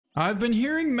I've been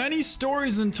hearing many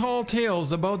stories and tall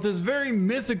tales about this very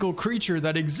mythical creature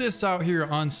that exists out here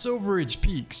on Silver Ridge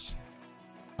Peaks.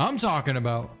 I'm talking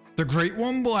about the Great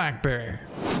One Black Bear.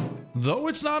 Though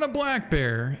it's not a black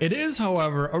bear, it is,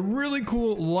 however, a really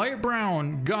cool light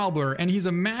brown gobbler, and he's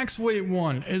a max weight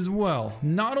one as well.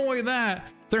 Not only that,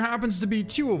 there happens to be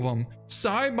two of them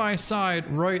side by side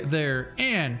right there,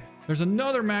 and there's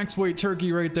another max weight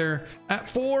turkey right there at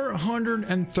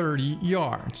 430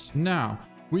 yards. Now,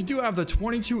 we do have the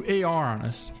 22 AR on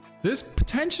us. This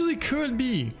potentially could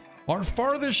be our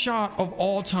farthest shot of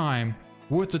all time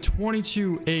with the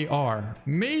 22 AR,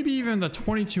 maybe even the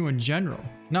 22 in general.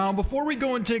 Now, before we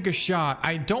go and take a shot,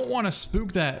 I don't want to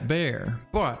spook that bear,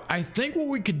 but I think what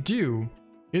we could do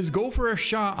is go for a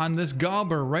shot on this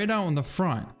gobbler right out in the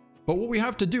front. But what we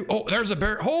have to do, oh, there's a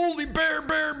bear. Holy bear,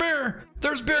 bear, bear.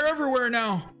 There's bear everywhere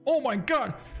now. Oh my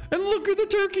God. And look at the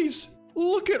turkeys.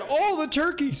 Look at all the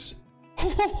turkeys.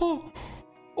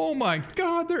 Oh my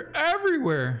God, they're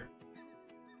everywhere.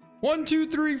 1, 2,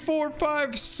 3, 4,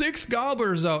 5, 6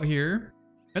 gobblers out here.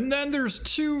 And then there's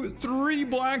 2, 3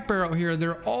 black bear out here.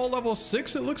 They're all level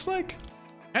 6, it looks like.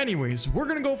 Anyways, we're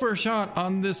gonna go for a shot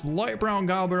on this light brown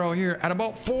gobbler out here at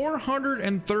about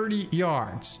 430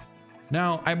 yards.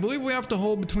 Now, I believe we have to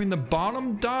hold between the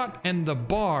bottom dot and the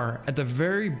bar at the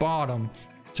very bottom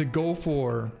to go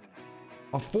for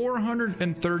a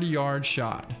 430 yard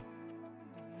shot.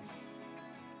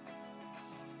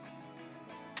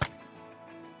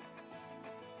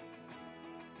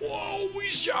 Whoa, we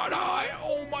shot high.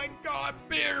 Oh my God,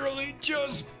 barely,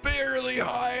 just barely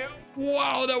high.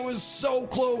 Wow, that was so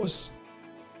close.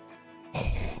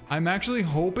 I'm actually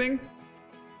hoping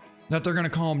that they're gonna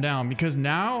calm down because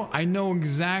now I know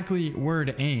exactly where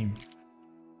to aim.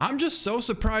 I'm just so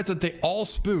surprised that they all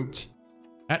spooked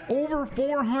at over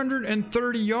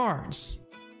 430 yards.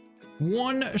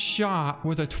 One shot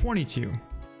with a 22.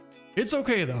 It's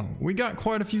okay though, we got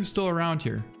quite a few still around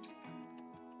here.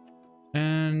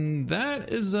 And that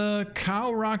is a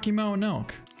cow Rocky Mountain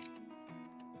elk.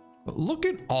 But look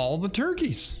at all the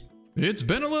turkeys. It's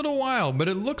been a little while, but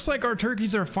it looks like our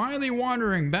turkeys are finally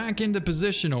wandering back into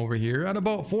position over here at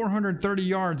about 430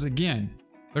 yards again.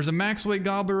 There's a max weight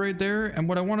gobbler right there, and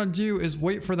what I want to do is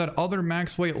wait for that other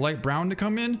max weight light brown to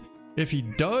come in. If he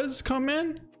does come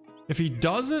in, if he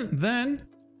doesn't, then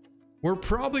we're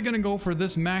probably going to go for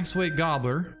this max weight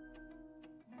gobbler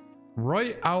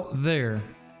right out there.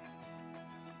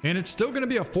 And it's still going to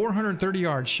be a 430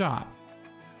 yard shot.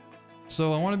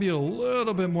 So I want to be a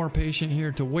little bit more patient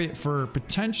here to wait for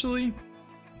potentially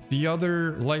the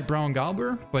other light brown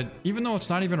gobbler. But even though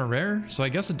it's not even a rare, so I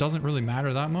guess it doesn't really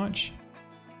matter that much.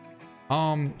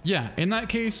 Yeah, in that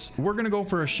case, we're going to go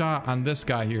for a shot on this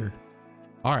guy here.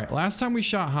 All right, last time we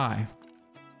shot high.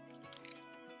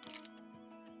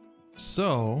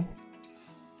 So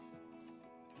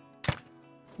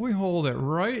we hold it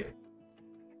right.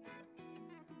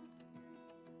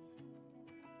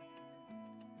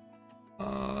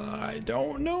 I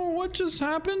don't know what just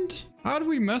happened. How did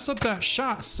we mess up that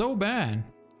shot so bad?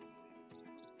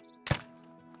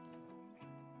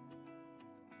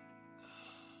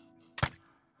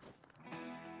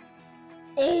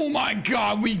 Oh my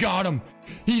God, we got him.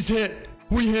 He's hit.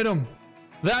 We hit him.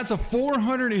 That's a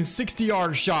 460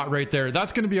 yard shot right there.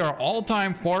 That's going to be our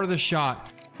all-time farthest shot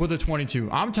with a 22.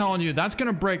 I'm telling you, that's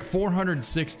gonna break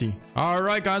 460. All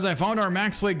right, guys, I found our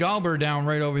max weight gobbler down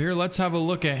right over here. Let's have a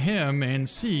look at him and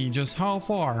see just how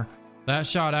far that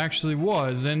shot actually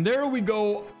was. And there we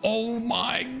go. Oh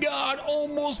my God,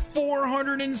 almost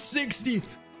 460,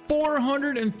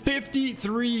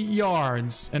 453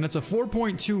 yards. And it's a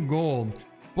 4.2 gold.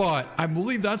 But I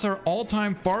believe that's our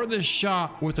all-time farthest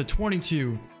shot with a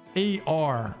 22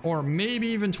 AR, or maybe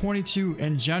even 22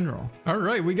 in general. All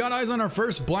right, we got eyes on our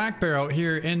first black bear out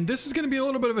here, and this is going to be a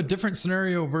little bit of a different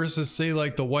scenario versus, say,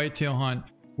 like the whitetail hunt.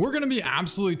 We're going to be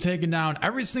absolutely taking down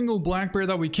every single black bear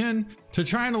that we can to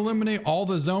try and eliminate all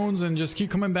the zones and just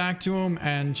keep coming back to them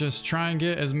and just try and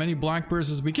get as many black bears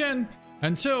as we can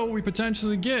until we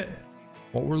potentially get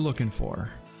what we're looking for.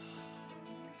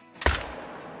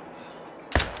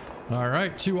 All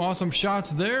right, 2 awesome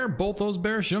shots there. Both those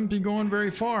bears shouldn't be going very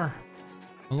far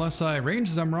unless I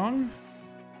ranged them wrong.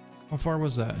 How far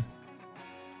was that?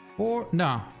 4?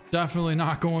 No, definitely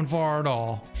not going far at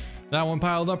all. That one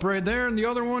piled up right there, and the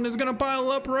other one is gonna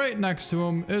pile up right next to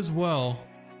him as well.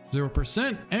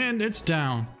 0%, and it's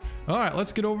down. All right,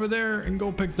 let's get over there and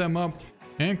go pick them up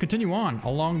and continue on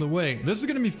along the way. This is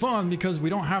going to be fun because we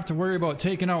don't have to worry about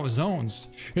taking out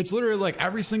zones. It's literally like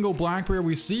every single black bear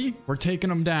we see, we're taking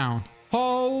them down.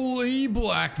 Holy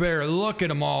black bear, look at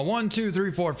them all. 1, 2,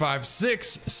 3, 4, 5, 6,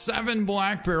 7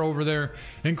 black bear over there,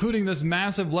 including this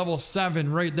massive level 7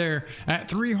 right there at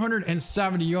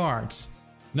 370 yards.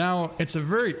 Now, it's a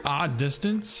very odd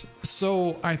distance,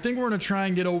 so I think we're gonna try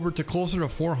and get over to closer to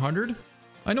 400.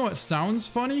 I know it sounds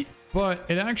funny, but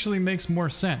it actually makes more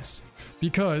sense,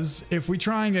 because if we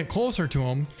try and get closer to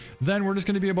them, then we're just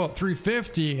gonna be about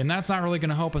 350, and that's not really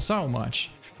gonna help us out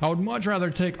much. I would much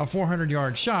rather take a 400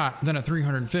 yard shot than a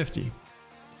 350.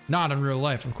 Not in real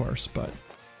life, of course, but.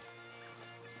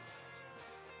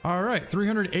 All right,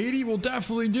 380 will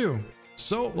definitely do.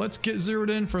 So let's get zeroed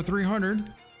in for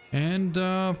 300 and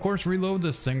of course reload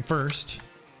this thing first.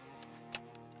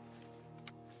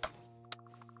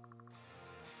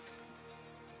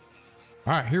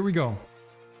 All right, here we go.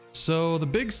 So the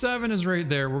big 7 is right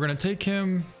there. We're gonna take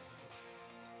him.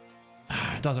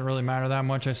 It doesn't really matter that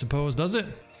much, I suppose, does it?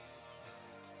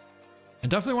 I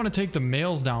definitely want to take the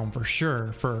males down for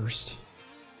sure first.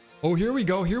 Oh, here we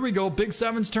go. Here we go. Big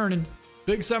 7's turning.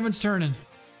 Big 7's turning.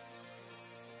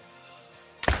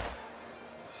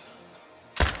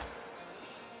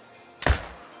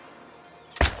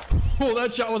 Oh,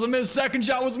 that shot was a miss. Second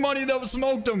shot was money. That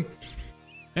smoked him.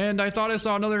 And I thought I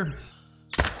saw another.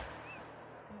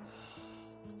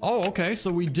 Oh, okay.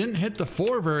 So we didn't hit the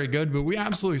 4 very good, but we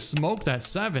absolutely smoked that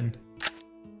 7.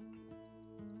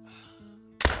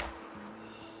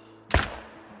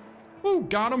 Ooh,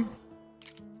 got him.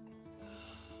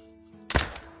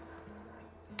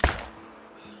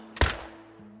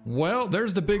 Well,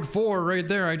 there's the big 4 right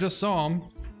there. I just saw him.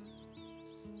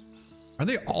 Are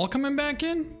they all coming back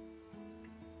in?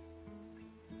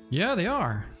 Yeah, they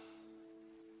are.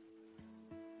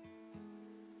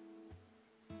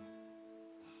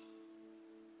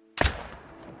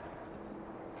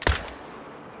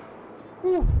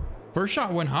 Ooh, first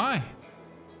shot went high.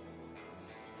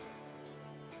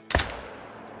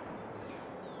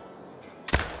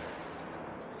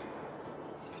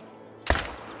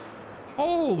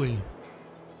 Holy,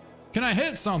 can I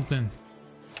hit something?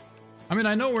 I mean,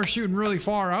 I know we're shooting really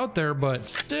far out there, but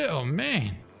still,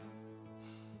 man.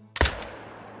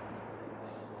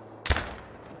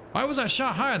 Why was that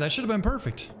shot high? That should have been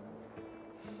perfect.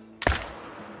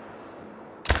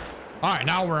 All right,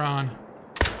 now we're on.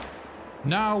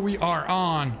 Now we are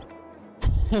on.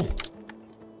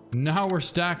 Now we're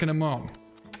stacking them up.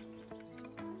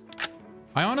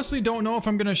 I honestly don't know if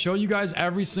I'm gonna show you guys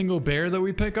every single bear that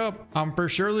we pick up. I'm for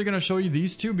surely gonna show you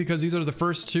these 2 because these are the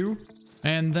first 2.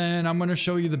 And then I'm gonna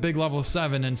show you the big level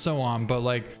 7 and so on. But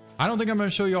like, I don't think I'm gonna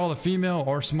show you all the female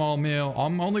or small male.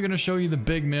 I'm only gonna show you the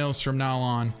big males from now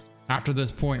on after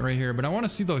this point right here. But I wanna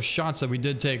see those shots that we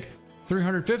did take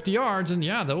 350 yards. And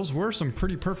yeah, those were some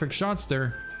pretty perfect shots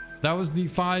there. That was the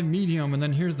 5 medium. And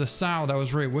then here's the sow that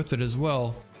was right with it as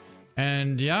well.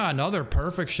 And yeah, another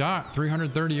perfect shot,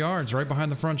 330 yards right behind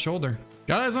the front shoulder.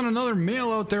 Got eyes on another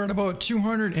male out there at about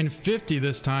 250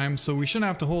 this time, so we shouldn't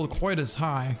have to hold quite as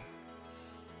high.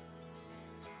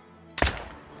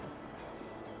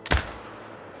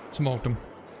 Smoked him.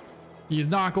 He's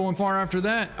not going far after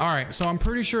that. All right, so I'm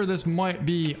pretty sure this might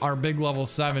be our big level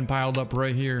 7 piled up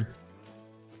right here.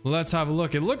 Let's have a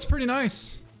look. It looks pretty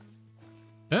nice.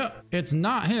 Yeah, it's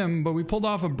not him, but we pulled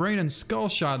off a brain and skull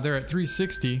shot there at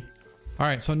 360. All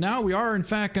right, so now we are in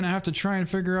fact gonna have to try and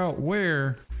figure out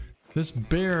where this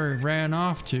bear ran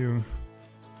off to.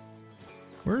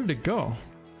 Where did it go?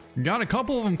 Got a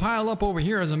couple of them piled up over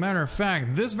here. As a matter of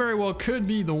fact, this very well could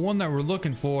be the one that we're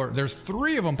looking for. There's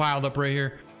 3 of them piled up right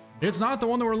here. It's not the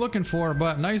one that we're looking for,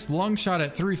 but nice lung shot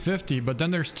at 350. But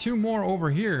then there's 2 more over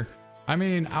here. I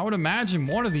mean, I would imagine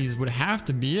one of these would have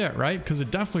to be it, right? Because it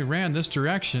definitely ran this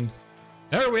direction.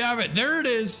 There we have it. There it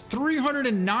is.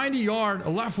 390 yard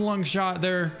left lung shot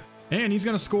there. And he's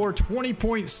going to score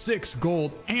 20.6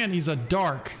 gold. And he's a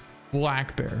dark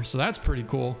black bear. So that's pretty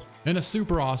cool. And a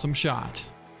super awesome shot.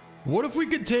 What if we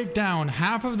could take down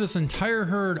half of this entire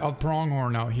herd of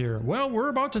pronghorn out here? Well, we're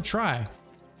about to try.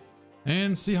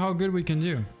 And see how good we can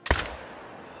do.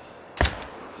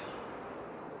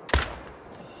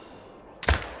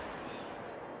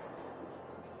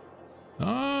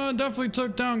 Definitely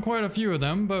took down quite a few of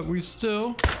them, but we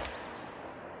still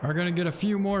are gonna get a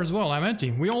few more as well. I'm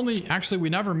empty. We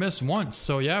never missed once.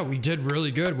 So yeah, we did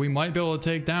really good. We might be able to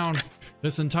take down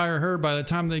this entire herd by the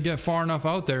time they get far enough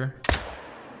out there.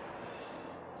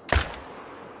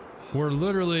 We're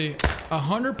literally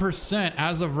 100%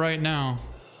 as of right now.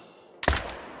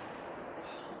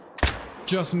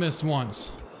 Just missed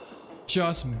once.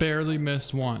 Just barely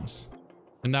missed once.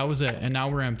 And that was it. And now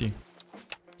we're empty.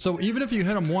 So even if you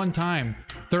hit them one time,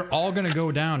 they're all gonna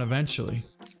go down eventually.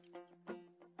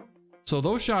 So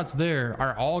those shots there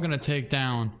are all gonna take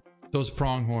down those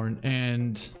pronghorn,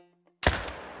 and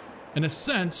in a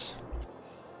sense,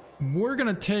 we're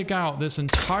gonna take out this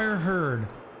entire herd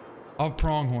of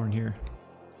pronghorn here.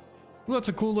 Well, that's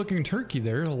a cool looking turkey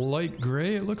there, light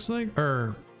gray it looks like,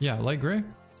 or yeah, light gray.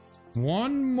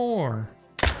 One more,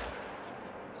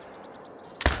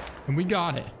 and we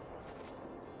got it.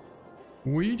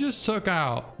 We just took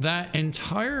out that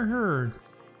entire herd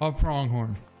of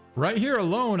pronghorn. Right here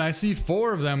alone, I see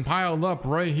 4 of them piled up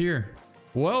right here.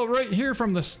 Well, right here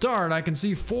from the start, I can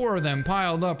see 4 of them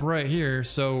piled up right here.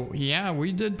 So yeah,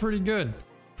 we did pretty good.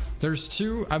 There's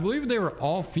 2, I believe they were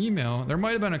all female. There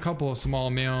might have been a couple of small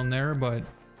male in there, but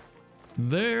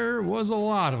there was a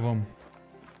lot of them.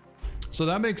 So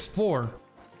that makes 4,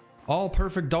 all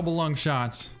perfect double lung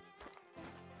shots.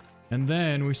 And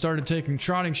then we started taking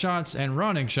trotting shots and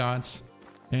running shots.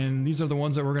 And these are the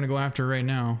ones that we're gonna go after right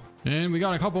now. And we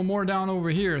got a couple more down over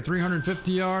here,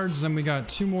 350 yards. Then we got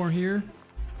 2 more here.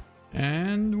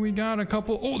 And we got a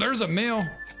couple, oh, there's a male.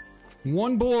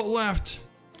 1 bullet left.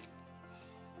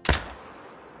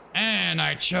 And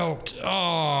I choked,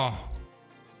 oh.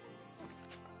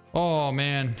 Oh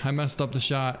man, I messed up the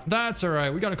shot. That's all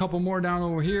right, we got a couple more down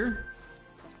over here.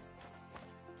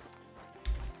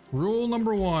 Rule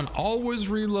number 1, always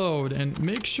reload and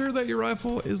make sure that your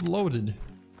rifle is loaded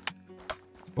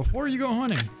before you go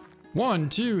hunting. 1,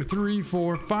 2, 3,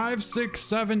 4, 5, 6,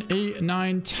 7, 8,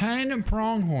 9, 10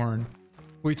 pronghorn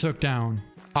we took down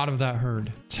out of that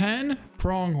herd. 10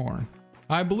 pronghorn.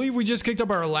 I believe we just kicked up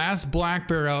our last black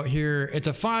bear out here. It's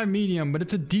a 5 medium, but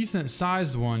it's a decent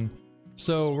sized one.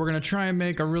 So we're gonna try and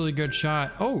make a really good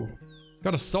shot. Oh,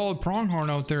 got a solid pronghorn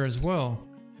out there as well.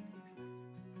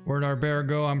 Where'd our bear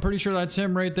go? I'm pretty sure that's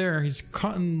him right there. He's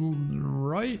cutting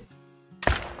right.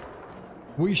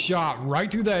 We shot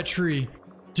right through that tree.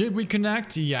 Did we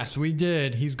connect? Yes, we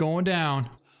did. He's going down.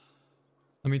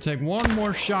 Let me take one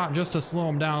more shot just to slow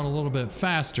him down a little bit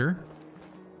faster.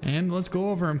 And let's go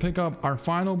over and pick up our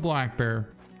final black bear.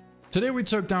 Today we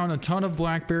took down a ton of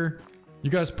black bear. You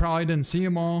guys probably didn't see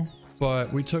them all,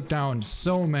 but we took down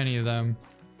so many of them.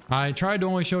 I tried to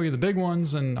only show you the big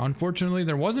ones, and unfortunately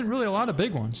there wasn't really a lot of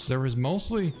big ones. There was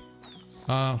mostly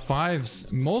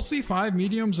 5s, mostly 5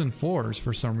 mediums and 4s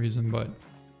for some reason, but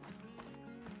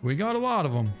we got a lot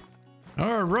of them.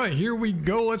 All right, here we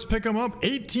go. Let's pick them up.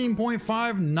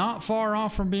 18.5, not far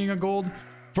off from being a gold.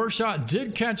 First shot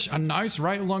did catch a nice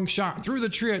right lung shot through the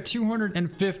tree at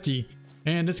 250.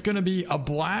 And it's gonna be a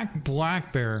black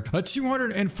bear. A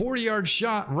 240-yard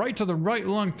shot right to the right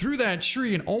lung through that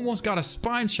tree and almost got a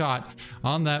spine shot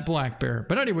on that black bear.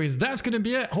 But anyways, that's gonna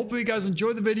be it. Hopefully you guys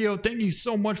enjoyed the video. Thank you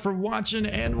so much for watching,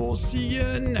 and we'll see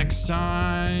you next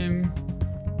time.